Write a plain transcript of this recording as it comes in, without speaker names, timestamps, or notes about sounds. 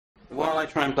while I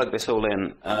try and plug this all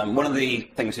in, one of the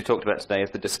things we talked about today is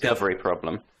the discovery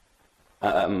problem.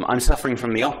 I'm suffering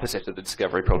from the opposite of the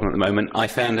discovery problem at the moment. I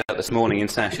found out this morning in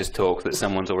Sasha's talk that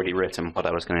someone's already written what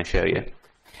I was going to show you,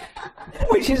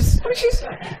 which is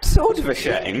sort of a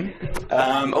shame.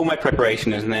 All my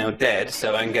preparation is now dead,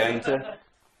 so I'm going to...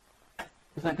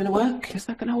 Is that going to work? Is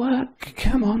that going to work?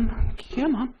 Come on,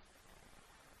 come on.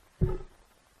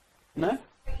 No?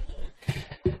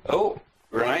 Oh,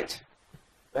 right.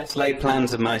 Best laid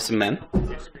plans of mice and men.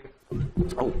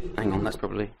 Oh, hang on, that's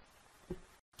probably...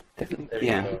 Definitely,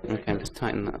 yeah, okay, just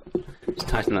tighten that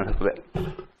up a bit.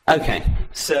 Okay,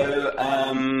 so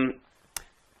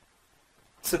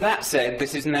that said,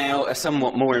 this is now a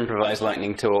somewhat more improvised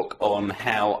lightning talk on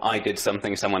how I did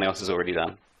something someone else has already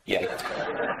done. Yay.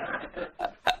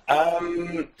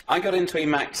 I got into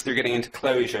Emacs through getting into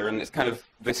Clojure, and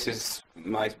this is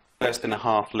my first and a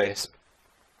half Lisp.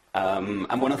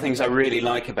 And one of the things I really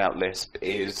like about Lisp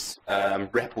is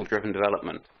REPL-driven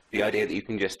development. The idea that you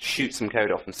can just shoot some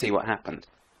code off and see what happens.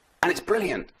 And it's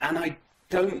brilliant, and I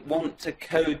don't want to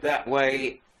code that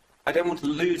way. I don't want to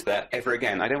lose that ever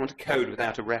again. I don't want to code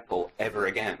without a REPL ever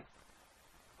again.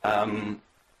 And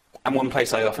one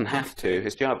place I often have to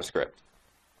is JavaScript.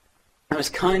 Now, it's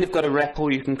kind of got a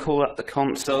REPL. You can call up the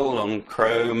console on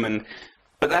Chrome,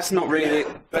 but that's not really,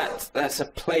 that's a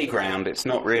playground. It's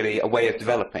not really a way of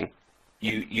developing.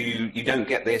 You don't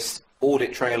get this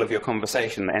audit trail of your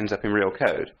conversation that ends up in real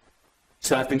code.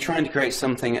 So I've been trying to create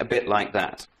something a bit like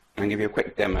that. I'm going to give you a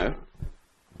quick demo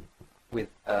with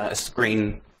a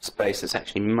screen space that's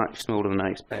actually much smaller than I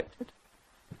expected.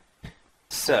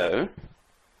 So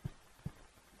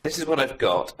this is what I've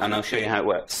got, and I'll show you how it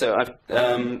works. So I've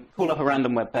pulled up a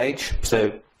random web page,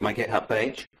 so my GitHub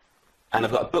page, and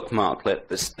I've got a bookmarklet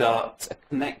that starts a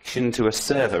connection to a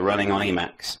server running on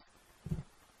Emacs.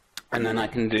 And then I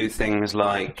can do things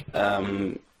like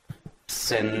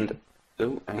send...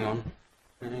 Oh, hang on.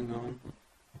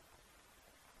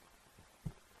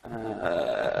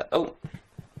 Oh,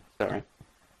 sorry.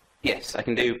 Yes, I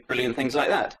can do brilliant things like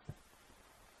that.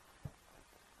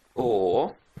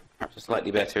 Or, perhaps a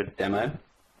slightly better demo,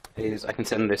 is I can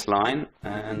send this line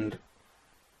and...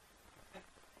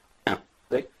 Oh,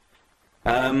 see?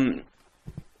 The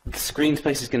screen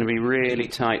space is going to be really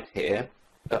tight here,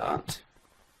 but...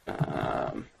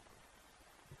 try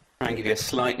and give you a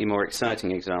slightly more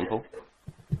exciting example.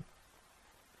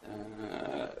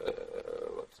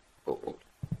 What's it called?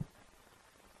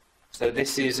 So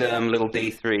this is a little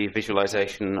D3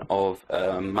 visualization of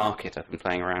a market I've been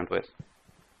playing around with.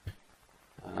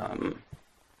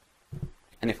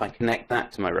 And if I connect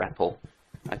that to my REPL,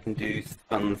 I can do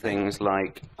fun things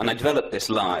like... And I developed this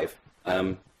live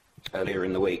earlier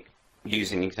in the week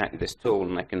using exactly this tool,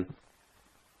 and I can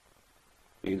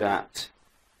do that.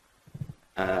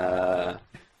 I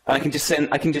can just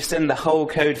send the whole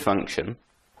code function,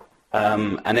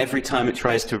 and every time it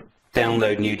tries to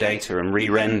download new data and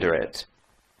re-render it,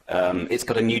 it's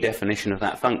got a new definition of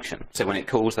that function. So when it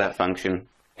calls that function,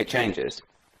 it changes.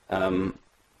 And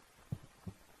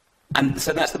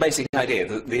so that's the basic idea,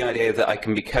 the idea that I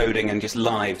can be coding and just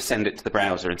live send it to the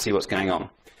browser and see what's going on.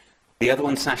 The other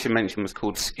one Sasha mentioned was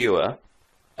called Skewer,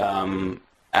 and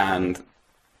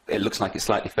it looks like it's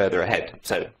slightly further ahead.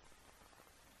 So,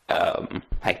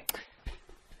 hey.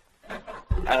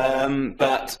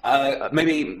 But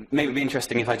maybe it'd be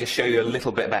interesting if I just show you a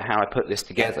little bit about how I put this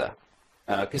together,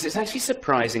 because it's actually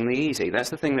surprisingly easy. That's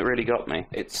the thing that really got me.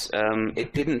 It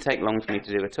didn't take long for me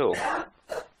to do at all.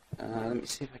 Let me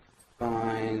see if I can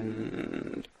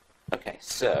find... Okay,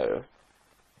 so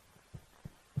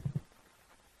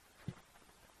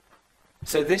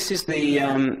this is the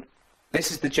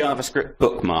JavaScript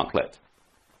bookmarklet.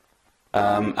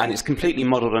 And it's completely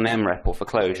modeled on MREPL for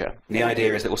Clojure. The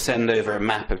idea is that we'll send over a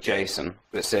map of JSON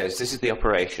that says this is the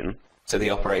operation. So the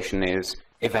operation is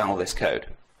eval this code,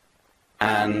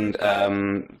 and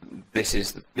this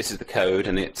is the code,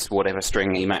 and it's whatever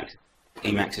string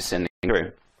Emacs is sending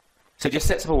through. So it just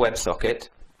sets up a WebSocket,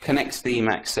 connects to the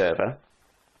Emacs server,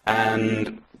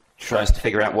 and tries to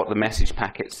figure out what the message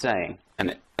packet's saying, and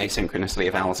it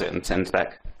asynchronously evals it and sends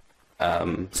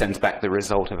back the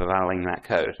result of evaluating that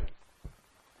code.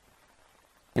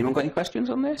 Anyone got any questions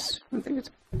on this? I think it's...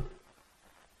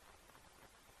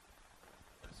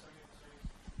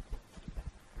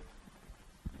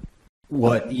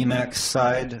 What Emacs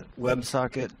side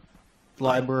WebSocket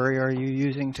library are you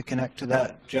using to connect to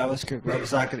that JavaScript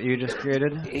WebSocket that you just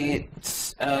created?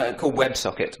 It's called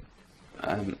WebSocket.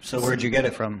 So where'd you get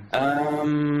it from?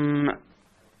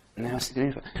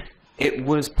 It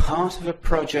was part of a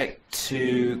project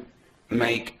to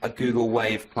make a Google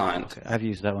Wave client. Okay, I've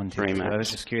used that one too. For So I Emacs.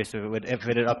 was just curious if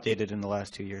it had updated in the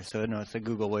last 2 years. So no, it's a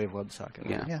Google Wave WebSocket.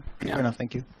 Yeah. Yeah. Yeah. Fair enough.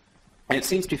 Thank you. And it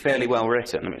seems to be fairly well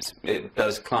written. I mean, it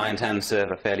does client and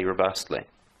server fairly robustly.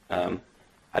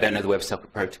 I don't know the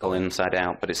WebSocket protocol inside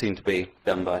out, but it seemed to be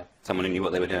done by someone who knew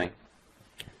what they were doing.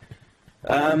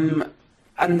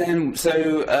 And then,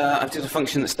 so I've just a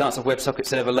function that starts a WebSocket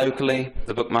server locally.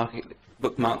 The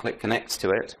bookmarklet connects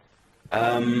to it.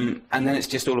 And then it's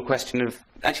just all a question of,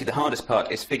 actually the hardest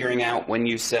part is figuring out when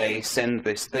you say send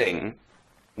this thing,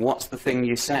 what's the thing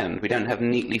you send? We don't have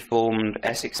neatly formed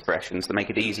S expressions that make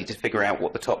it easy to figure out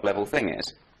what the top level thing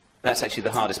is. That's actually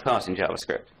the hardest part in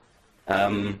JavaScript.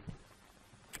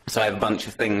 So I have a bunch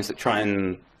of things that try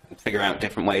and figure out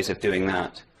different ways of doing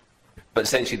that. But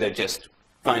essentially they're just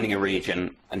finding a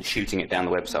region and shooting it down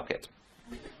the WebSocket.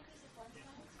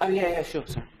 Oh yeah, sure,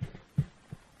 sorry.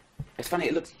 It's funny,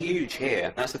 it looks huge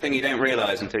here. That's the thing you don't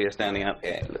realize until you're standing up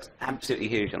here. It looks absolutely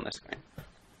huge on the screen.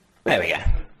 There we go.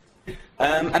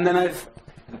 And then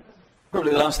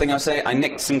probably the last thing I'll say, I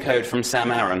nicked some code from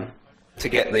Sam Aaron to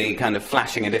get the kind of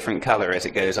flashing a different color as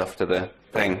it goes off to the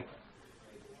thing.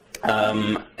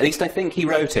 At least I think he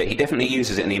wrote it. He definitely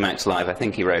uses it in Emacs Live. I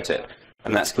think he wrote it.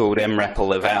 And that's called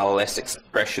REPL, eval, S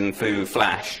expression, foo,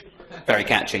 flash. Very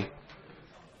catchy.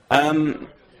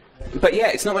 But yeah,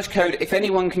 it's not much code. If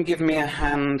anyone can give me a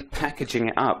hand packaging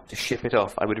it up to ship it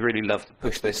off, I would really love to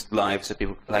push this live so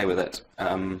people can play with it.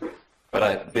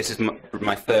 But this is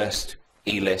my first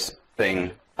eLisp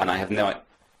thing, and I have no idea.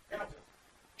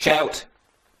 Shout!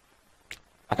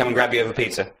 I'll come and grab you over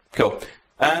pizza. Cool.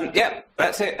 Yeah,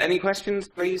 that's it. Any questions,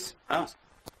 please ask.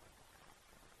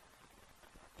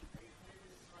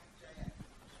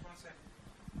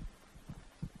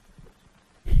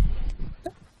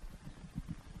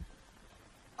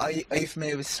 Are you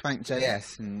familiar with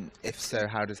Swank.js, and if so,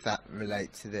 how does that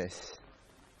relate to this?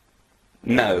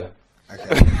 No.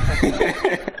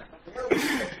 Okay.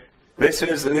 This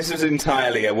was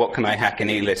entirely a what can I hack in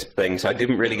eLisp thing, so I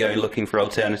didn't really go looking for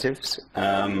alternatives,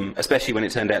 especially when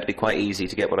it turned out to be quite easy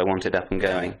to get what I wanted up and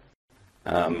going.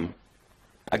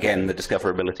 Again, the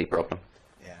discoverability problem.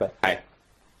 Yeah. But hey.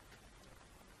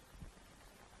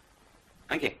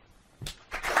 Thank you.